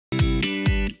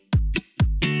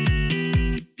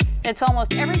It's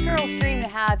almost every girl's dream to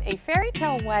have a fairy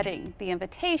tale wedding. The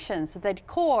invitations, the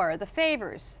decor, the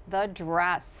favors, the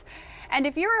dress. And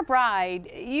if you're a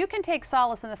bride, you can take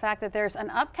solace in the fact that there's an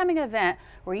upcoming event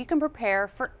where you can prepare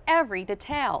for every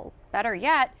detail. Better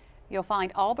yet, you'll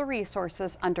find all the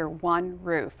resources under one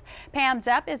roof. Pam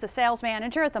Zepp is a sales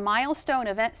manager at the Milestone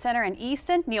Event Center in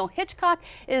Easton. Neil Hitchcock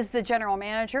is the general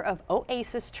manager of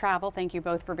Oasis Travel. Thank you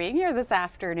both for being here this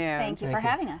afternoon. Thank you for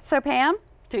having us. So Pam,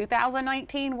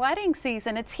 2019 wedding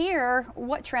season, it's here.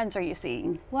 What trends are you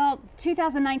seeing? Well,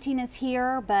 2019 is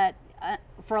here, but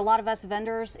for a lot of us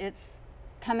vendors, it's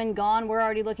come and gone. We're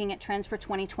already looking at trends for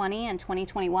 2020 and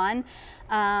 2021.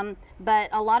 But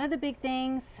a lot of the big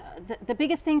things, the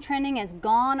biggest thing trending is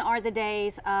gone are the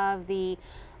days of the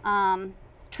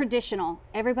traditional.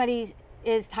 Everybody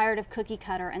is tired of cookie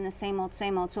cutter and the same old,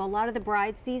 same old. So a lot of the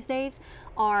brides these days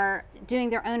are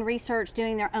doing their own research,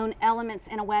 doing their own elements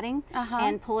in a wedding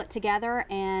and pull it together,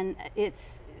 and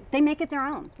they make it their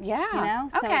own. Yeah. You know?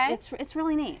 So it's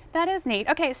really neat. That is neat.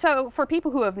 Okay, so for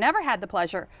people who have never had the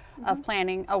pleasure of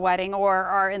planning a wedding or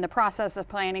are in the process of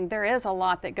planning, there is a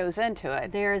lot that goes into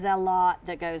it. There's a lot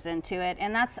that goes into it,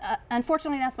 and that's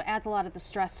unfortunately that's what adds a lot of the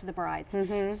stress to the brides.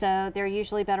 So they're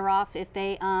usually better off if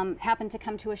they happen to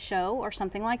come to a show or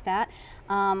something like that,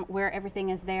 where everything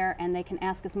is there and they can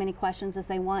ask as many questions as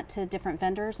they want to different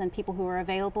vendors and people who are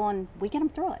available, and we get them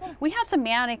through it. We have some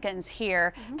mannequins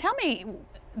here. Tell me,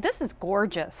 this is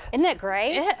gorgeous. Isn't it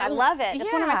great? I love it.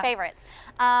 It's one of my favorites.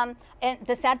 And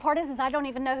the sad part is I don't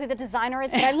even know who the designer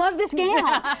is, but I love this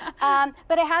gown.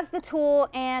 But it has the tulle,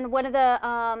 and one of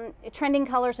the trending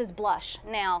colors is blush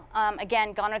now.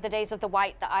 Again, gone are the days of the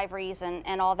white, the ivories,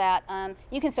 and all that.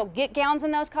 You can still get gowns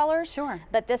in those colors,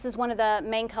 but this is one of the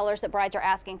main colors that brides are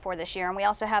asking for this year. And we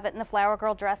also have it in the flower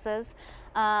girl dresses.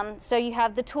 So you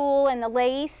have the tulle and the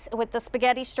lace with the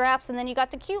spaghetti straps, and then you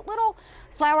got the cute little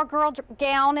flower girl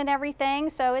gown and everything.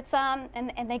 So it's and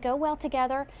they go well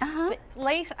together. But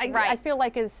lace, I feel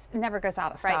like never goes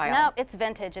out of style. Right. No, it's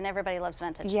vintage, and everybody loves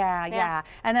vintage. Yeah.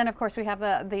 And then of course we have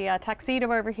the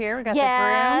tuxedo over here. We got the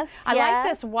groom. I like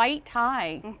this white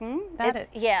tie.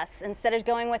 Yes. Instead of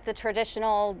going with the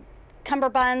traditional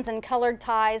cummerbunds and colored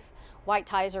ties, white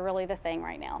ties are really the thing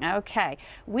right now. Okay,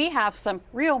 we have some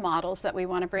real models that we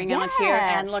want to bring on here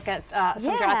and look at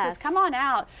some dresses. Come on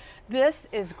out. This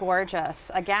is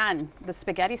gorgeous. Again, the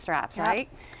spaghetti straps, right?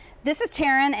 This is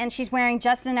Taryn, and she's wearing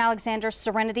Justin Alexander's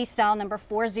Serenity Style number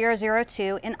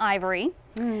 4002 in ivory.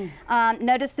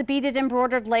 Notice the beaded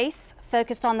embroidered lace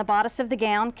focused on the bodice of the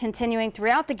gown, continuing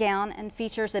throughout the gown, and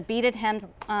features a beaded hemmed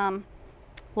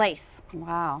lace.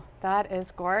 Wow, that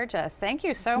is gorgeous. Thank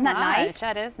you so much. Nice?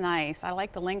 That is nice. I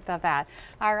like the length of that.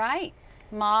 All right,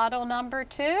 model number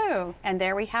 2. And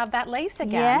there we have that lace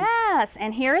again. Yes,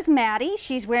 and here is Maddie.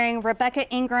 She's wearing Rebecca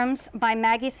Ingram's by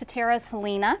Maggie Sotero's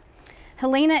Helena.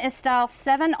 Helena is style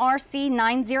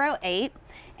 7RC908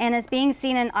 and is being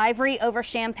seen in ivory over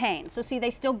champagne. So see, they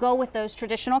still go with those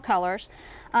traditional colors.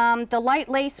 The light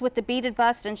lace with the beaded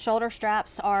bust and shoulder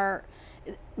straps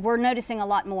we're noticing a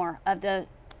lot more of the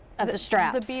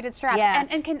straps. The beaded straps.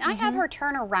 Yes. And can I have her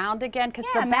turn around again? Because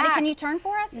the back, Maddie, can you turn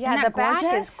for us? Yeah, the back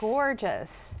is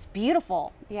gorgeous. It's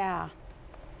beautiful. Yeah,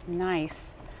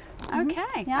 nice.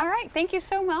 Okay, all right, thank you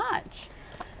so much.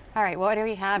 All right, what do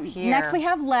we have here? Next we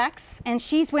have Lex, and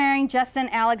she's wearing Justin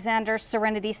Alexander's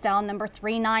Serenity Style number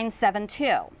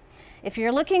 3972. If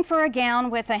you're looking for a gown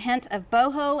with a hint of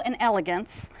boho and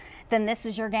elegance, then this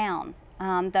is your gown.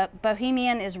 The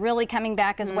bohemian is really coming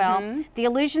back as well. The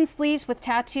illusion sleeves with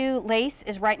tattoo lace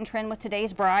is right in trend with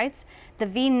today's brides. The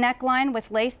V neckline with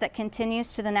lace that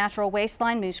continues to the natural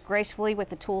waistline moves gracefully with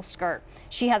the tulle skirt.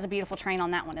 She has a beautiful train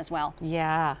on that one as well.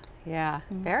 Yeah,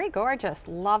 very gorgeous.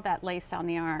 Love that lace down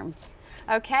the arms.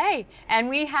 Okay, and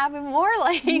we have more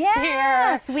lace here.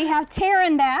 Yes, we have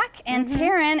Taryn back, and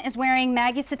Taryn is wearing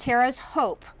Maggie Sotero's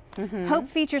Hope. Hope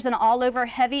features an all-over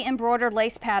heavy embroidered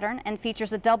lace pattern and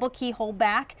features a double keyhole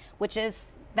back, which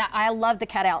is I love the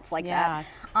cutouts like that.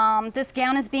 This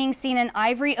gown is being seen in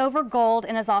ivory over gold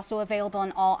and is also available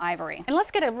in all ivory. And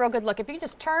let's get a real good look. If you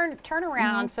just turn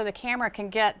around so the camera can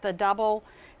get the double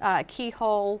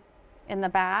keyhole in the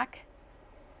back.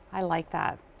 I like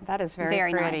that. That is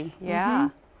very pretty. Nice. Yeah.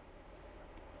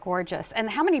 Gorgeous. And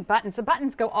how many buttons? The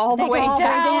buttons go all the way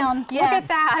down. Yes.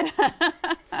 Look at that.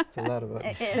 It's a lot of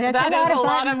buttons. That is a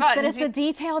lot of buttons. But it's a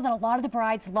detail that a lot of the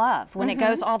brides love when it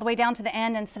goes all the way down to the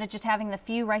end instead of just having the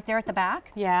few right there at the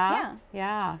back. Yeah.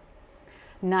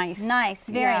 Nice. Nice.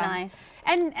 Very nice.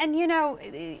 And you know,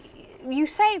 you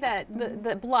say that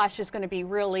the blush is going to be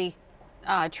really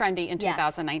trendy in Yes.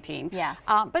 2019. Yes.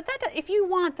 But that, if you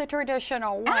want the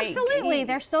traditional white, Absolutely,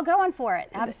 they're still going for it.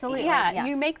 Absolutely. Yeah, yes.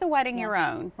 you make the wedding your Yes.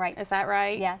 own. Right. Is that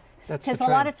right? Yes. That's the Because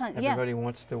a lot of trend. times, yes. Everybody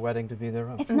wants the wedding to be their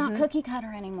own. It's not cookie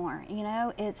cutter anymore. You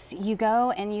know, it's you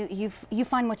go and you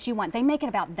find what you want. They make it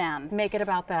about them. Make it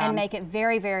about them. And make it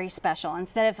very, very special.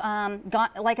 Instead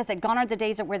of, like I said, gone are the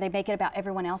days where they make it about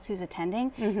everyone else who's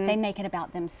attending. They make it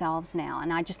about themselves now.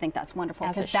 And I just think that's wonderful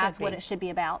As it because that's should what be. it should be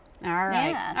about. All right.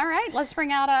 Yes. All right. Let's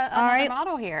bring out another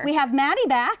model here. We have Maddie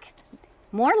back.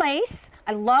 More lace.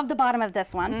 I love the bottom of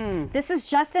this one. This is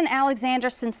Justin Alexander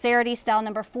Sincerity style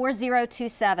number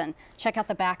 4027. Check out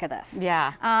the back of this.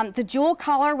 Yeah. The jewel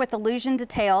collar with illusion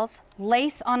details.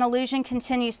 Lace on illusion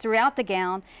continues throughout the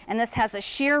gown, and this has a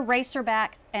sheer racer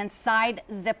back and side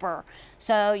zipper.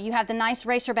 So you have the nice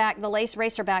racer back, the lace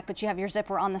racer back, but you have your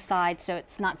zipper on the side so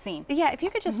it's not seen. Yeah, if you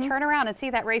could just turn around and see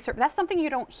that racer, that's something you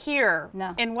don't hear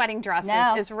in wedding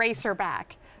dresses is racer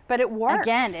back. But it works.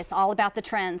 Again, it's all about the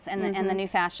trends and, and the new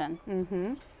fashion.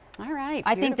 All right.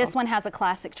 I think this one has a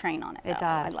classic train on it. It though.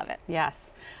 does. I love it.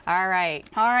 Yes. All right.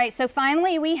 All right, so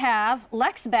finally we have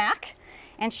Lex back,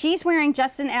 and she's wearing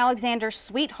Justin Alexander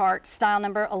Sweetheart style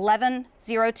number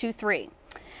 11023.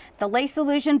 The lace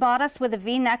illusion bodice with a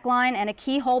V neckline and a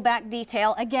keyhole back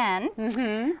detail again.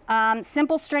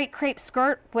 Simple straight crepe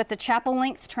skirt with the chapel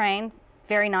length train.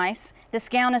 Very nice. This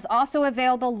gown is also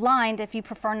available lined if you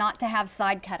prefer not to have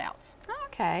side cutouts.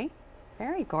 Okay.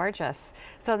 Very gorgeous.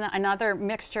 So another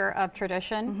mixture of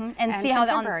tradition And see how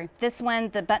contemporary. on this one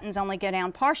the buttons only go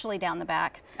down partially down the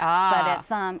back, Ah.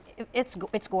 but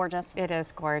it's gorgeous. It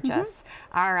is gorgeous.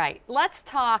 All right. Let's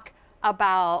talk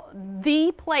about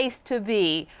the place to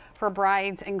be for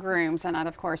brides and grooms, and that,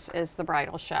 of course, is the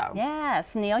bridal show.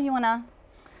 Yes, Neil, you want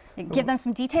to give them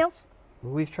some details?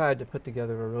 We've tried to put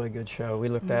together a really good show. We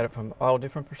looked at it from all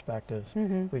different perspectives.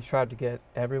 We've tried to get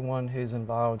everyone who's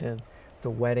involved in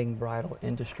the wedding bridal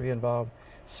industry involved.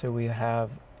 So we have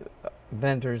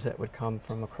vendors that would come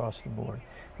from across the board.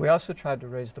 We also tried to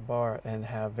raise the bar and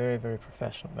have very, very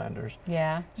professional vendors.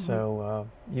 Yeah. So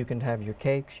you can have your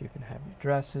cakes, you can have your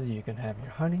dresses, you can have your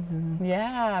honeymoon.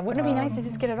 Yeah. Wouldn't it be nice to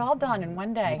just get it all done in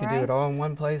one day? You can do it all in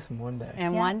one place in one day.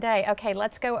 In one day. Okay,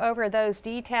 let's go over those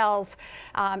details.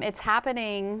 It's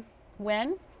happening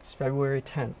when? It's February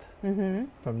 10th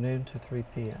from noon to 3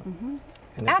 p.m.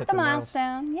 And it's At the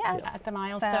Milestone, yes. At the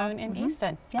Milestone in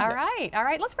Easton. Yes. All right. All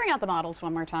right. Let's bring out the models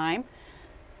one more time.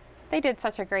 They did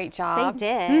such a great job. They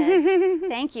did.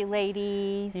 Thank you,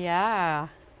 ladies. Yeah.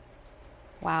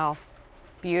 Wow.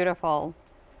 Beautiful.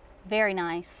 Very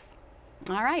nice.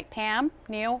 All right, Pam,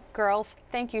 Neil, girls,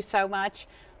 thank you so much.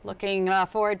 Looking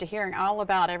forward to hearing all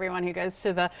about everyone who goes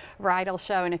to the bridal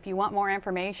show. And if you want more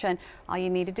information, all you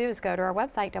need to do is go to our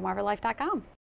website, delmarvalife.com.